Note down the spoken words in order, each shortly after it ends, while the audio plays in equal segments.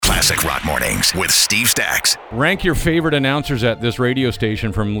Classic Rock Mornings with Steve Stax. Rank your favorite announcers at this radio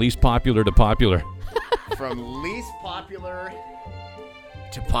station from least popular to popular. From least popular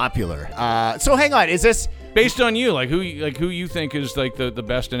to popular. So hang on, is this based on you? Who you think is like the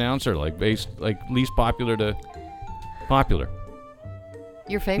best announcer? Least popular to popular.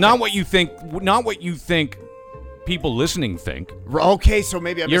 Your favorite? Not what you think people listening think. Okay, so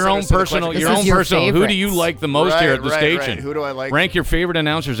maybe I'm your own personal. Who do you like the most here at the station? Right. Who do I like? Rank your favorite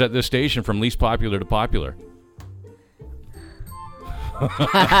announcers at this station from least popular to popular.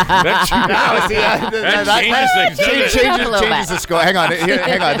 Changes the score. Hang on.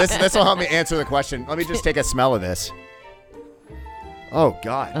 Hang on. This will help me answer the question. Let me just take a smell of this. Oh,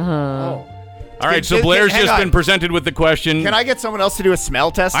 God. Oh. All right, so Blair's just been presented with the question. Can I get someone else to do a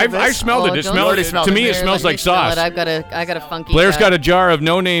smell test of this? I smelled it. To me, it smells like sauce. I got a funky. Blair's got a jar of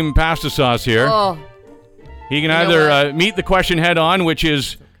no-name pasta sauce here. Oh. He can either meet the question head on, which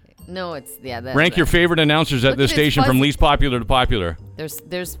is rank your favorite announcers at this station from least popular to popular.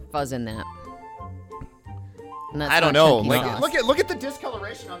 There's fuzz in that. I don't know. Look at the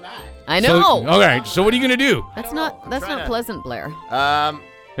discoloration on that. I know. All right. So what are you gonna do? That's not pleasant, Blair.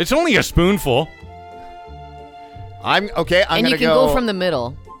 It's only a spoonful. I'm gonna go. And you can go from the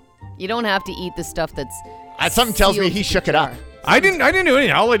middle. You don't have to eat the stuff that's. Something tells me he shook it up. I didn't do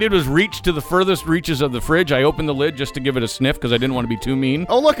anything. All I did was reach to the furthest reaches of the fridge. I opened the lid just to give it a sniff because I didn't want to be too mean.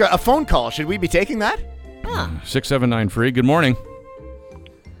 Oh, look, a phone call. Should we be taking that? 679 free. Good morning.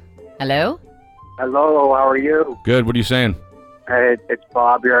 Hello? Hello, how are you? Good. What are you saying? Hey, it's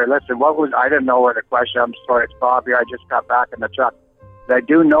Bob here. Listen, I didn't know where the question. I'm sorry, it's Bob here. I just got back in the truck. I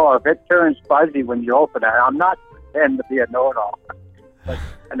do know if it turns fuzzy when you open it, I'm not pretending to be a know-it-all. But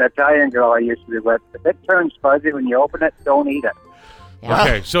an Italian girl I used to be with, if it turns fuzzy when you open it, don't eat it. Yeah.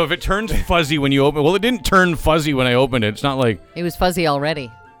 Okay, so if it turns fuzzy when you open it, well, it didn't turn fuzzy when I opened it. It's not like... It was fuzzy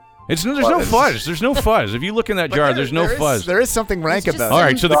already. There's no fuzz. There's no fuzz. If you look in that jar, there's no fuzz. There is something rank about it. All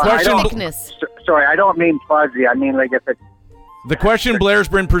right, so the question... Sorry, I don't mean fuzzy. I mean like if it... The question Blair's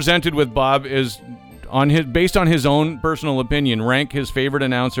been presented with, Bob, is... based on his own personal opinion, rank his favorite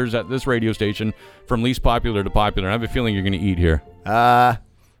announcers at this radio station from least popular to popular. I have a feeling you're going to eat here.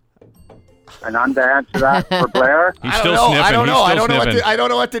 And I'm to answer that for Blair? He's still sniffing. I don't know. I don't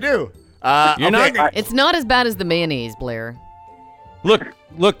know what to do. It's not as bad as the mayonnaise, Blair. Look.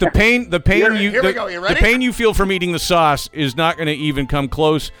 The pain. Here we go. You ready? The pain you feel from eating the sauce is not going to even come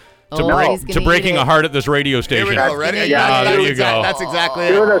close to breaking a heart at this radio station. Here we go. Ready? Yeah, there you go. That's exactly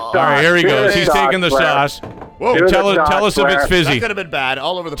it. All right, here he goes. He's taking the sauce. Whoa. Tell us if it's fizzy. That could have been bad.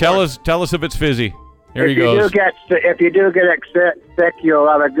 All over the place. Tell us if it's fizzy. Here he goes. If you do get sick, you'll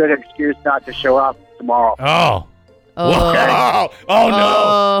have a good excuse not to show up tomorrow. Oh. Oh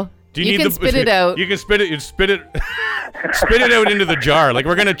no. You can spit it out. You can spit it. Spit it out into the jar. Like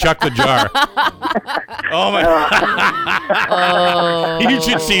we're gonna chuck the jar. Oh my! You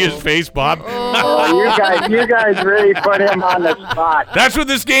should see his face, Bob. You guys really put him on the spot. That's what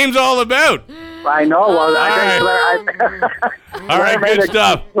this game's all about. I know. Well, all right, good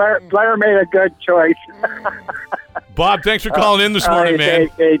stuff. Blair made a good choice. Bob, thanks for calling in this morning, man.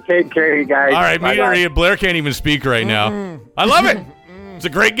 Take care, you guys. All right, Blair can't even speak right now. I love it. It's a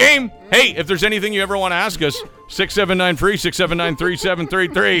great game. Hey, if there's anything you ever want to ask us, 679-FREE,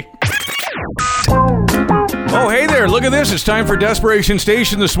 679-3733. Oh, hey there. Look at this. It's time for Desperation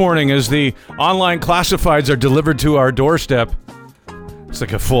Station this morning as the online classifieds are delivered to our doorstep. It's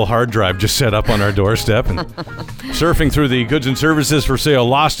like a full hard drive just set up on our doorstep and surfing through the goods and services for sale,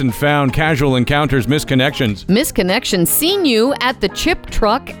 lost and found, casual encounters, misconnections. Misconnections. Seen you at the chip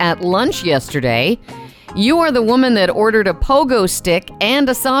truck at lunch yesterday. You are the woman that ordered a pogo stick and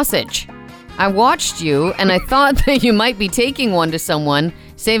a sausage. I watched you, and I thought that you might be taking one to someone,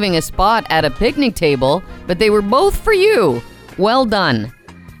 saving a spot at a picnic table, but they were both for you. Well done.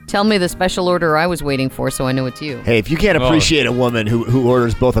 Tell me the special order I was waiting for so I know it's you. Hey, if you can't appreciate a woman who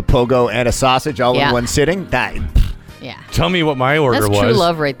orders both a pogo and a sausage all in one sitting, that... Yeah. Tell me what my order was. That's true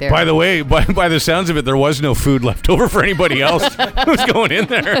love right there. By the way, by the sounds of it, there was no food left over for anybody else who's going in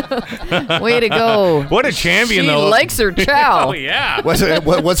there. Way to go. What a champion, though. She likes her chow. Oh, yeah.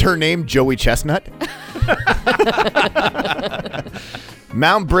 Was her name Joey Chestnut?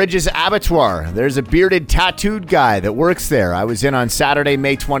 Mount Bridges Abattoir. There's a bearded, tattooed guy that works there. I was in on Saturday,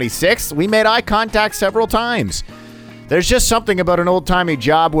 May 26th. We made eye contact several times. There's just something about an old-timey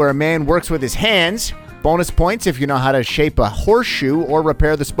job where a man works with his hands Bonus points if you know how to shape a horseshoe or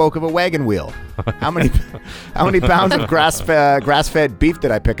repair the spoke of a wagon wheel. How many pounds of grass-fed beef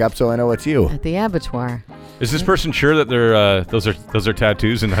did I pick up so I know it's you? At the abattoir. Is this person sure that they're those are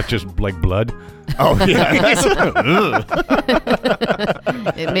tattoos and not just like blood? Oh, yeah.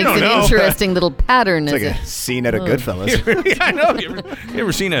 It makes an interesting little pattern. It's like a scene at a Goodfellas. Yeah, I know. You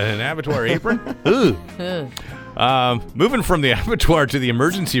ever seen an abattoir apron? Moving from the abattoir to the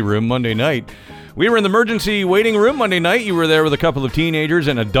emergency room Monday night. We were in the emergency waiting room Monday night. You were there with a couple of teenagers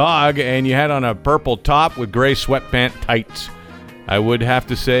and a dog, and you had on a purple top with gray sweatpant tights. I would have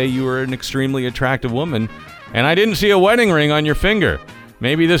to say you were an extremely attractive woman, and I didn't see a wedding ring on your finger.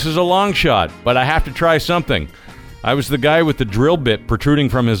 Maybe this is a long shot, but I have to try something. I was the guy with the drill bit protruding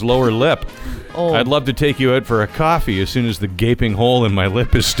from his lower lip. Oh. I'd love to take you out for a coffee as soon as the gaping hole in my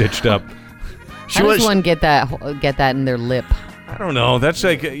lip is stitched up. How does one get that in their lip? I don't know. That's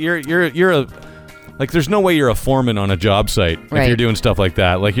like you're a like. There's no way you're a foreman on a job site if you're doing stuff like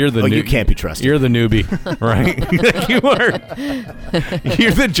that. Like you're the you can't be trusted. You're the newbie, right? You are.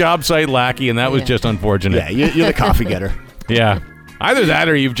 You're the job site lackey, and that was just unfortunate. Yeah, you're the coffee getter. Yeah, either that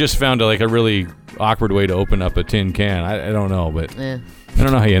or you've just found a really awkward way to open up a tin can. I don't know, but I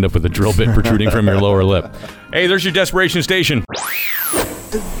don't know how you end up with a drill bit protruding from your lower lip. Hey, there's your Desperation Station.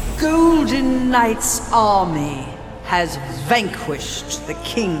 The Golden Knight's army has vanquished the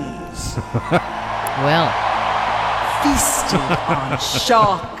kings, Well, feasted on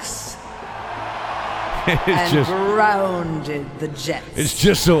sharks, and grounded the jets. It's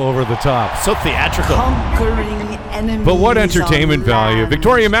just so over the top. So theatrical. Conquering enemies. But what entertainment on value. land,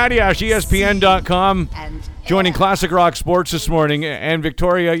 Victoria Matiash, ESPN.com, and joining air. Classic Rock Sports this morning. And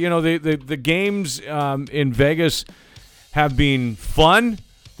Victoria, the games in Vegas have been fun.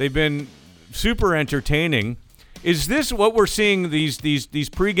 They've been super entertaining. Is this what we're seeing, these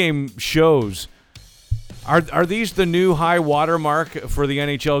pregame shows? Are these the new high water mark for the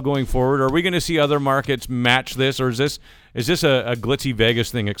NHL going forward? Are we going to see other markets match this, or is this a glitzy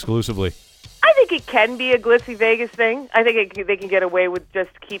Vegas thing exclusively? I think it can be a glitzy Vegas thing. I think they can get away with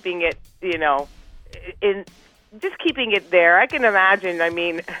just keeping it, just keeping it there. I can imagine. I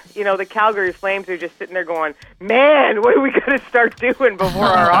mean, the Calgary Flames are just sitting there going, "Man, what are we going to start doing before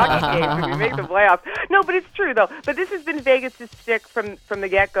our hockey games if we make the playoffs?" No, but it's true though. But this has been Vegas' stick from the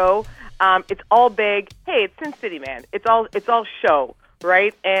get-go. It's all big. Hey, it's Sin City, man. It's all show,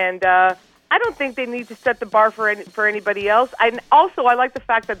 right? And I don't think they need to set the bar for anybody else. I like the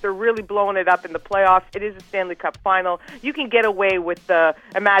fact that they're really blowing it up in the playoffs. It is a Stanley Cup final. You can get away with the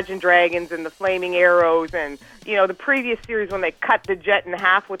Imagine Dragons and the Flaming Arrows and the previous series when they cut the jet in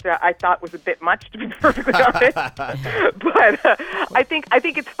half, which I thought was a bit much, to be perfectly honest. But I think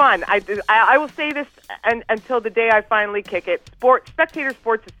it's fun. I will say this until the day I finally kick it. Spectator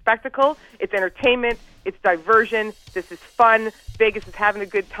sports is spectacle. It's entertainment. It's diversion. This is fun. Vegas is having a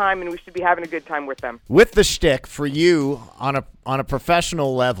good time, and we should be having a good time with them. With the shtick, for you, on a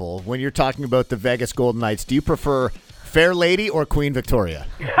professional level, when you're talking about the Vegas Golden Knights, do you prefer Fair Lady or Queen Victoria?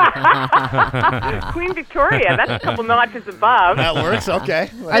 Queen Victoria, that's a couple notches above. That works,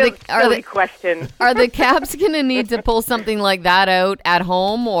 okay. Silly question. Are the Caps going to need to pull something like that out at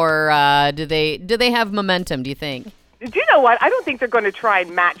home, or do they have momentum, do you think? Do you know what? I don't think they're going to try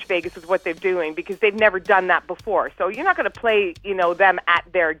and match Vegas with what they're doing because they've never done that before. So you're not going to play, them at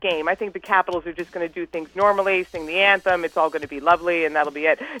their game. I think the Capitals are just going to do things normally, sing the anthem. It's all going to be lovely, and that'll be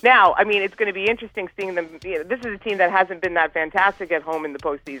it. Now, I mean, it's going to be interesting seeing them. This is a team that hasn't been that fantastic at home in the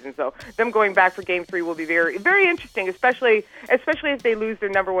postseason. So them going back for Game 3 will be very, very interesting, especially if they lose their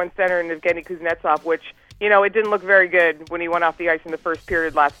number one center in Evgeny Kuznetsov, which, it didn't look very good when he went off the ice in the first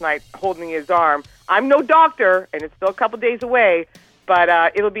period last night holding his arm. I'm no doctor, and it's still a couple days away,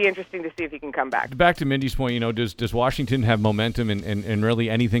 but it'll be interesting to see if he can come back. Back to Mindy's point, does Washington have momentum, and really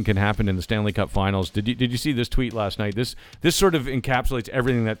anything can happen in the Stanley Cup Finals? Did you see this tweet last night? This sort of encapsulates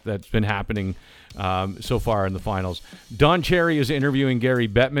everything that's been happening so far in the finals. Don Cherry is interviewing Gary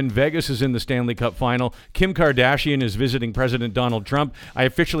Bettman. Vegas is in the Stanley Cup Final. Kim Kardashian is visiting President Donald Trump. I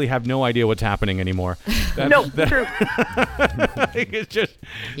officially have no idea what's happening anymore. True. It's just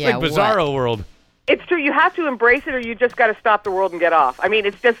like bizarro world. It's true. You have to embrace it, or you just got to stop the world and get off. I mean,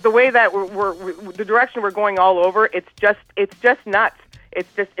 it's just the way that we're the direction we're going all over. It's just nuts.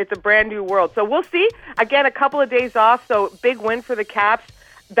 It's a brand new world. So we'll see. Again, a couple of days off. So big win for the Caps.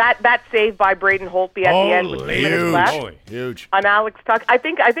 That save by Braden Holtby at the end with 2 minutes left. Huge. On Alex Tuck. I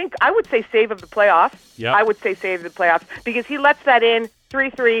think I would say save of the playoffs. Yep. I would say save of the playoffs because he lets that in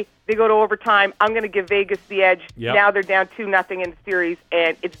 3-3. They go to overtime. I'm going to give Vegas the edge. Yep. Now they're down 2-0 in the series,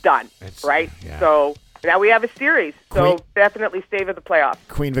 and it's done. Right? Yeah. So now we have a series, so Queen- definitely stay with the playoffs.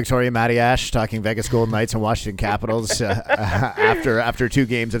 Queen Victoria Matiash talking Vegas Golden Knights and Washington Capitals after 2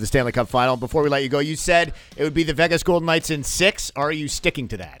 games of the Stanley Cup Final. Before we let you go, you said it would be the Vegas Golden Knights in 6. Are you sticking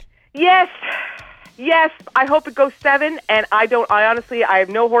to that? Yes. I hope it goes 7, and I honestly have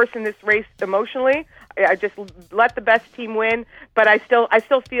no horse in this race emotionally. I just let the best team win, but I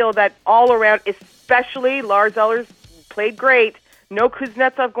still feel that all around, especially Lars Eller's played great. No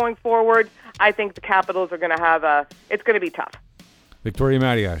Kuznetsov going forward. I think the Capitals are going to have it's going to be tough. Victoria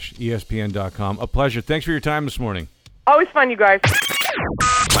Matiash, ESPN.com. A pleasure. Thanks for your time this morning. Always fun, you guys.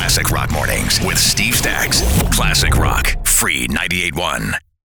 Classic Rock Mornings with Steve Stax. Classic Rock, free 98.1.